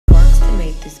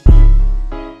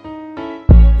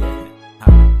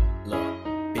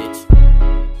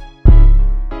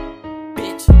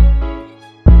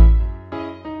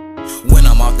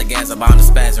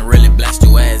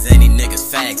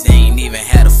facts, they ain't even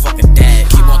had a fucking dad.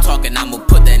 Keep on talking, I'ma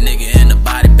put that nigga in the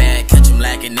body bag. Catch him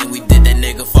lacking, then we did that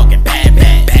nigga fucking bad.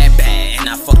 And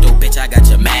I fucked your bitch, I got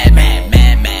you mad.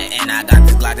 And I got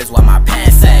this Glock, that's why my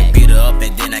pants sag. Beat her up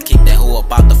and then I kick that hoe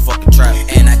up out the fucking trap.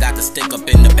 And I got the stick up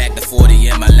in the back, the 40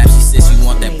 in my lap. She said she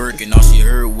want that Birkin, all she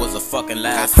heard was a fucking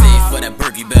laugh. I said for that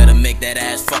Birkin, better make that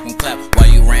ass fucking clap. While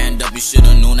you ran up, you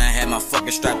should've known I had my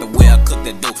fucking strap. The way I cook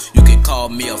that dope, you can call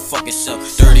me a fucking chef.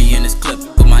 30 in this clip,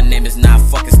 but my name is not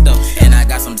fucking stuff. And I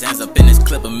got some Zans up in this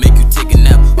clip and make you take a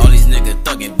nap. All these niggas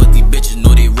thuggin', but these bitches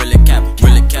know they really cap.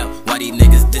 Why these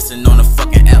niggas dissing on the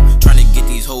fucking app? Tryna get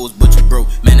these hoes, but you broke,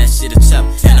 man, that shit a chap.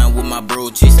 And I'm with my bro,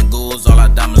 chasing goals, all our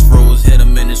diamonds froze. Hit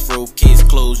him in his fro, case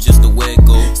closed, just the way it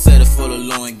goes. Set it full of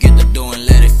low and get the dough and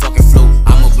let it fucking flow.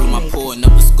 I'ma blow my pouring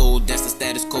up the skull, that's the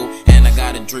status quo. And I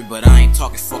got a drink, but I ain't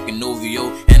talking fucking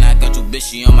OVO. And I got your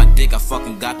bitch, she on my dick, I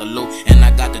fucking got the low. And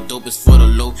I got the dopest for the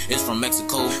low, it's from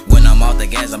Mexico. When I'm off the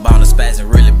gas, I'm bound to spaz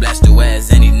and really blast your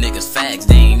ass. Any niggas facts,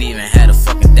 they ain't even had a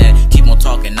fucking dad. Keep on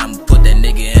talking, I'ma put that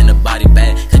nigga in the body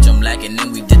bag. Catch him lacking,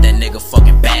 then we